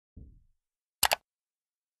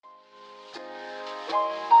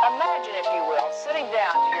Imagine, if you will, sitting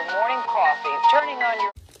down to your morning coffee, turning on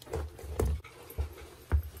your...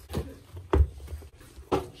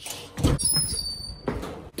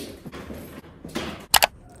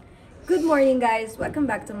 Good morning guys! Welcome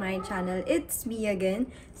back to my channel. It's me again.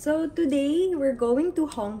 So today, we're going to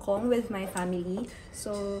Hong Kong with my family.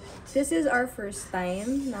 So this is our first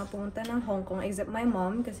time na pumunta ng Hong Kong except my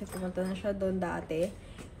mom kasi pumunta na siya doon dati.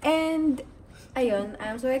 And ayun,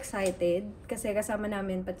 I'm so excited kasi kasama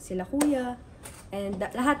namin pati sila kuya and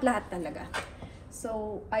lahat-lahat talaga.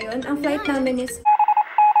 So ayun, ang flight namin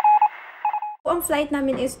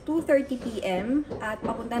is 2:30 PM at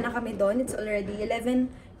papunta na kami doon. It's already 11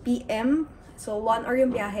 PM. So, 1 hour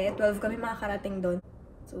yung biyahe. 12 kami makakarating doon.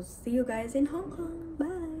 So, see you guys in Hong Kong.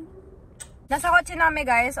 Bye! Nasa kotse namin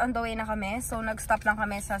guys. On the way na kami. So, nag-stop lang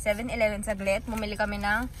kami sa 7-Eleven saglit. Bumili kami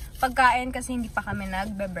ng pagkain kasi hindi pa kami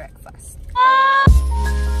nagbe-breakfast.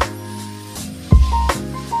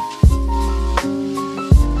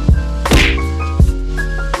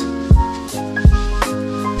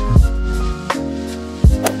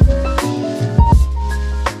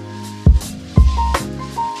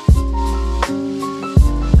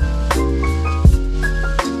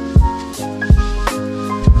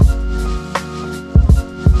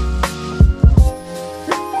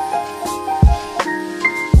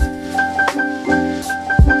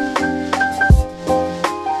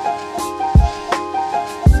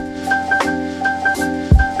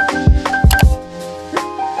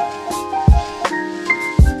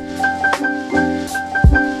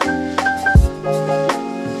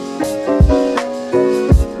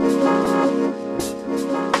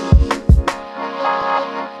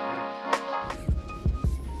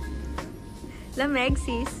 Lamig,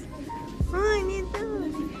 sis. Oh, nito.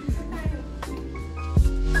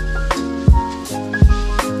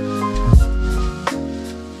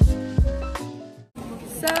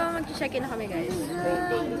 So, mag-check-in na kami, guys.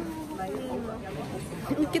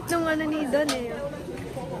 Ang cute nung ano ni Don eh.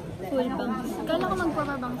 Full bangs. Kala ko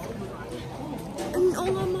magpapabangs. Oo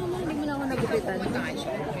nga, mama. Hindi mo na ako nagupitan.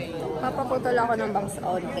 Papaputol ako ng bangs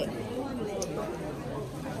onte.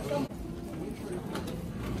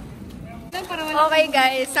 Okay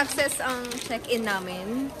guys, success ang check-in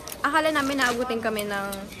namin. Akala namin naabutin kami ng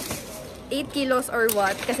 8 kilos or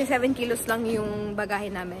what. Kasi 7 kilos lang yung bagahe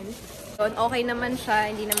namin. So, okay naman siya.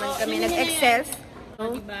 Hindi naman kami nag-excess.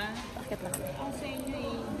 So, bakit lang?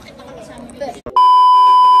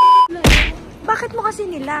 Bakit mo kasi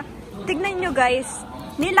nilak? Tignan nyo guys.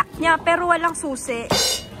 Nilak niya pero walang susi.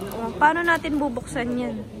 O, paano natin bubuksan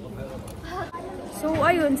yan? So,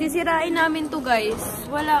 ayun, sisirain namin to guys.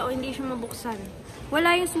 Wala, hindi siya mabuksan.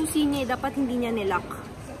 Wala yung susi niya, dapat hindi niya nilock.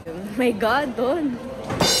 Oh my God, Don.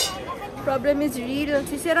 Problem is real.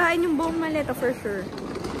 Sisirain yung buong maleta for sure.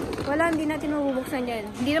 Wala, hindi natin mabubuksan yan.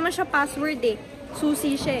 Hindi naman siya password eh.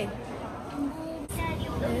 Susi siya eh.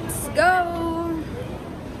 Let's go!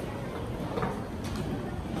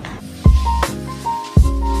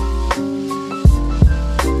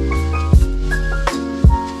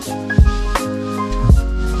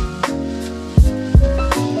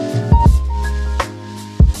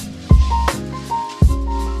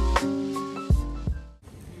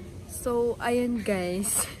 So, ayun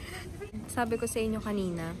guys. Sabi ko sa inyo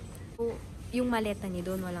kanina, yung maleta ni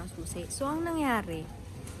Don walang susi. So, ang nangyari,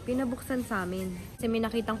 pinabuksan sa amin. Kasi may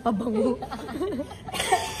nakitang pabango.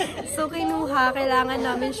 So, kinuha. Kailangan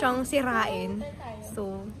namin siyang sirain.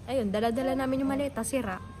 So, ayun. Dala-dala namin yung maleta.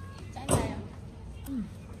 Sira.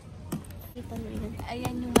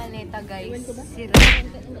 Ayan yung maleta guys. Sira.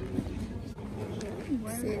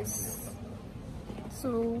 Sis.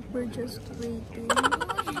 So, we're just waiting.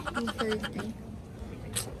 2:30.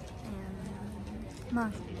 Ma.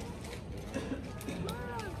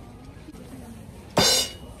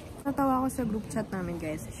 Natawa ako sa group chat namin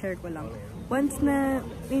guys. Share ko lang. Once na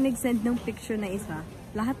may nag-send ng picture na isa,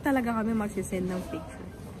 lahat talaga kami magsisend ng picture.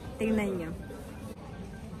 Tingnan nyo.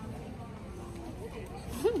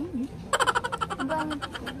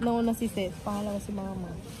 Nauna si Seth. Pangalawa si Mama.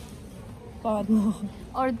 Pawad mo.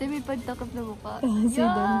 Orte, may pagtakap na buka. Si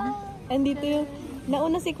Don. Andito yung,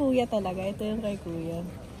 nauna si Kuya talaga. Ito yung kay Kuya.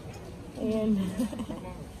 Ayan.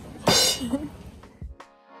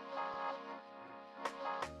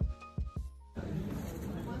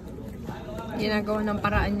 Ginagawa ng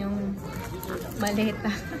paraan yung maleta.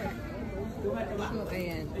 So,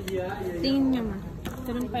 ayan. Tingin nyo ma.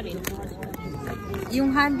 Ganun pa rin.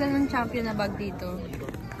 Yung handle ng champion na bag dito,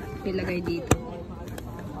 ilagay dito.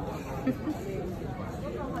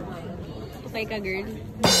 Okay ka, girl?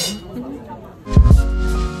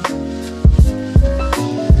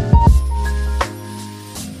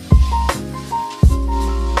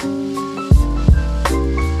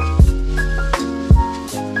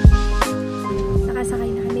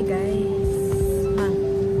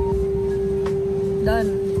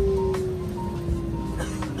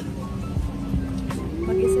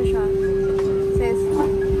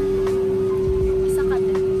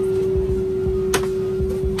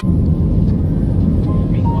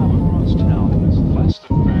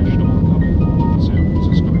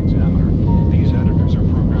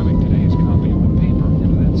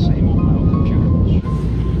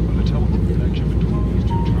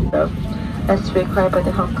 as required by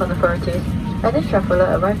the Hong Kong authorities. Any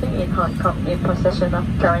traveler arriving in Hong Kong in possession of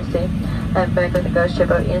currency and bank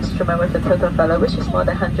negotiable instrument with a total value which is more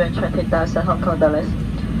than 120,000 Hong Kong dollars.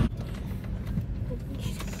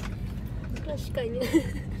 Crush ka niya.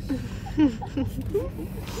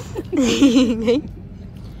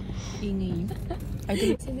 Ingay.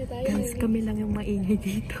 Guys, kami lang yung maingay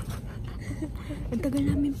dito. Ang tagal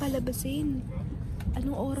namin palabasin.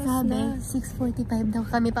 Anong oras na? 6:45 daw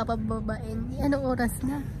kami papababain. Anong oras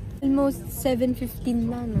na? Almost 7:15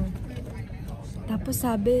 na, no? Tapos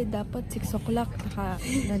sabi, dapat 6 o'clock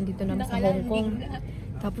nandito naman sa Hongkong.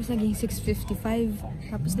 Tapos naging 6:55.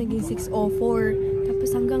 Tapos naging 6:04. Tapos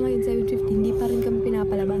hanggang ngayon 7:15, hindi pa rin kami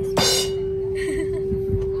pinapalabas.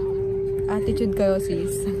 Attitude kayo,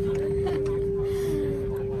 sis.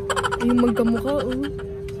 Yung magkamukha, oh.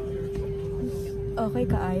 Okay,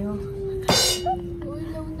 kaayo. Uy,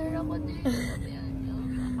 loner ako din.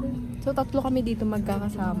 So, tatlo kami dito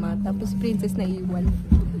magkakasama. Tapos, princess na iwan.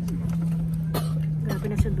 Grabe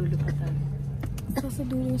na sa dulo pa tayo. So, sa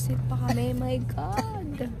dulo sit pa kami. My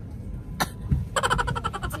God!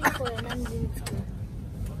 Sino ko yan? Nandun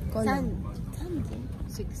ko. Saan? Saan din?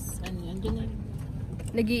 6. Ano yan? Diyan na yun.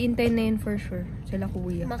 Nag-iintay na yun for sure. Sila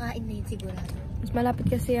kuya. Makain na yun sigurado. Mas malapit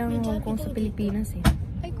kasi ang Hongkong sa Pilipinas eh.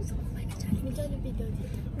 Ay, gusto ko kumain na Jollibee. May Jollibee daw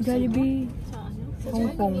dito. Jollibee. Sa ano? Sa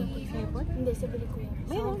Hongkong. Hindi, sa Bilikuya.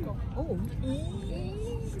 Sa Hongkong. Oo.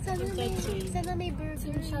 Sana may burger.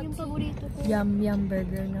 Yung paborito ko. Yum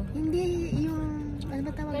burger na. Hindi, yung... Ano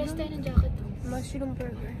ba tawag doon? Ng jacket. Mushroom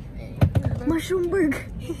burger. Mushroom burger.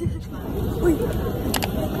 Uy!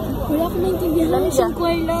 Wala ko naintindihan.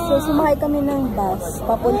 So, sumakay kami ng bus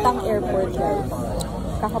papuntang airport, guys.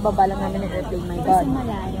 Kakababa lang namin ng airplane. My God.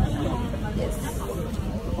 Malayo. Yes.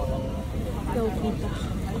 So, kita.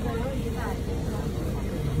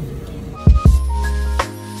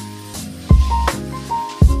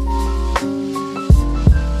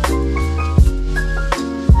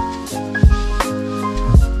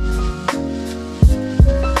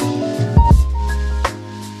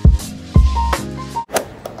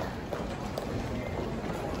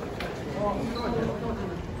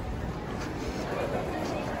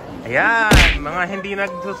 Ayan, mga hindi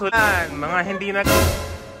nagsusulat,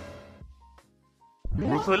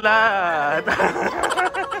 Susulat!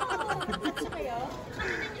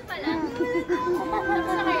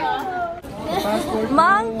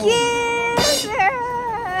 Monkeys!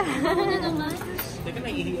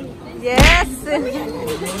 Yes!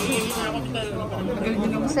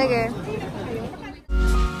 Sige.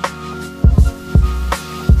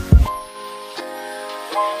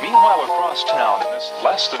 Meanwhile, across town, in this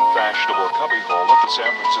less than fashionable cubbyhole of the San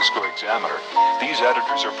Francisco Examiner, these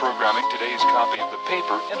editors are programming today's copy of the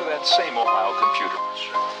paper into that same Ohio computer.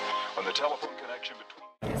 When the telephone connection between...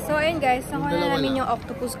 So, ayun guys, nakuha na namin yung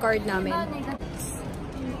octopus card namin.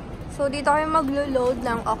 So, dito kami maglo-load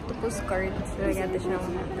ng octopus card. So, lagyan natin siya ng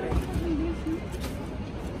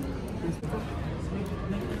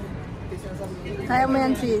 100. Kaya mo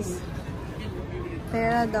yan, sis.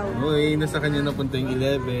 Pera daw. Uy, nasa kanya na punta yung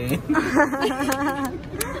 11.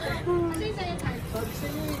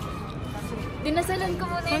 Dinasalan ko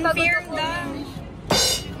muna yung Confirm daw.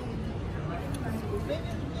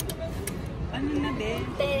 Ano na din?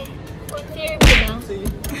 Confirm ko lang.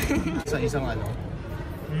 Sa isang ano?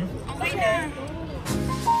 Okay na.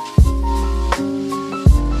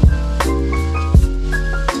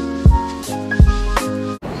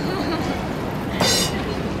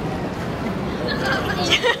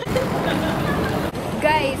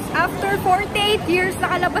 Guys, after 48 years,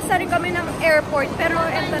 nakalabas na rin kami ng airport. Pero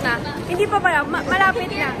eto na, hindi pa pala, malapit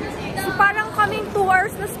na. So parang kaming 2 hours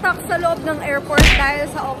na stuck sa loob ng airport dahil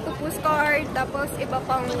sa octopus card, tapos iba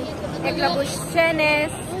pang eglabos chenes.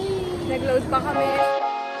 Nag-load pa kami.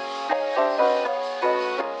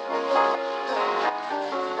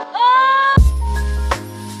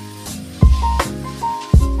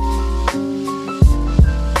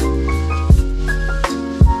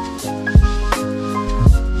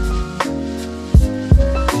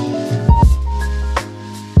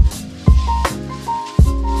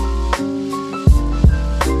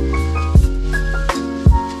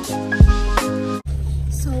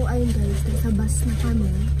 Na kami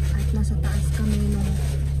at nasa taas kami ng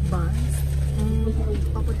bus and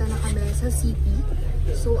papunta na kami sa city.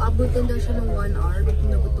 So, abutin daw siya ng 1 hour. Gutom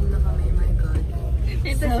na gutom na kami. My God.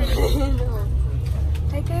 So,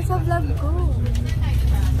 hi kayo sa vlog ko.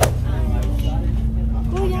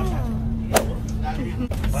 Kuya.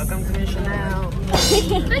 Welcome to the Chanel.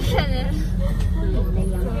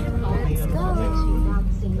 Let's go.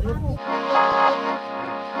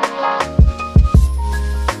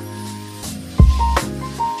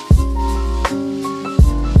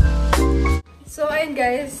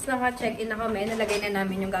 guys, naka-check-in na kami. Nalagay na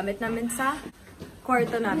namin yung gamit namin sa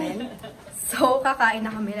kwarto namin. So, kakain na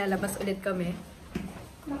kami. Lalabas ulit kami.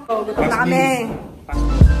 So, gutom na kami.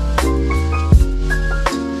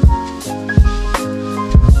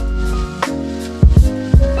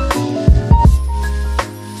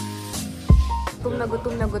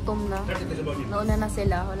 Gutom na. Nauna na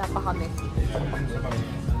sila. Wala pa kami.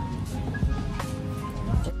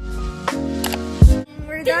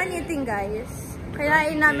 We're done eating, guys.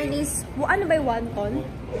 Kinain namin is, ano ba yung wonton?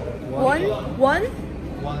 One?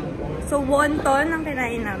 So, wonton ang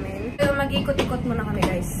kinain namin. So, mag-ikot-ikot muna kami,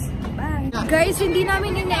 guys. Bye! Guys, hindi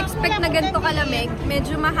namin ina-expect na ganito kalamig.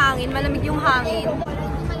 Medyo mahangin. Malamig yung hangin.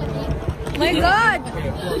 My God!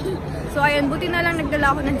 So, ayun. Buti na lang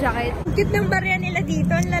nagdala ako ng jacket. Ang cute ng barya nila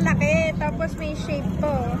dito. Ang lalaki. Tapos may shape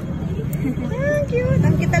to. Ang cute.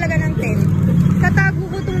 Ang cute talaga ng tent. Tatago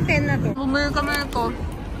ko tong tent na to. Bumili kami ito.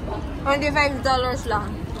 $25 lang.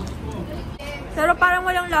 Pero parang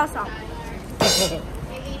walang lasa. Sitting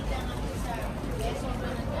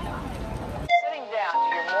down to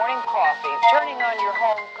your morning coffee, turning on your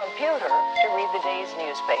home computer to read the day's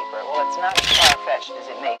newspaper. Well, it's not as far-fetched as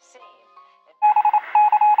it may seem.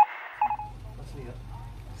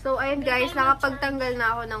 So, ayun guys, nakapagtanggal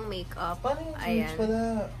na ako ng makeup. Ayan.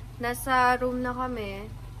 Nasa room na kami.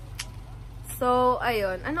 So,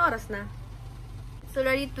 ayun. Ano oras na? So,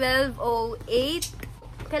 already 12:08.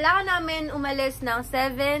 Kailangan namin umalis ng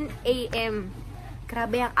 7 AM.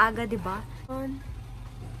 Grabe ang aga, diba?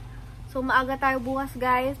 So, maaga tayo bukas,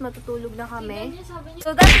 guys. Matutulog na kami.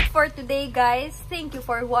 So, that's it for today, guys. Thank you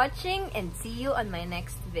for watching and see you on my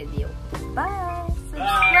next video. Bye!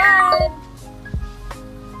 Subscribe!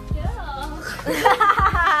 Yeah!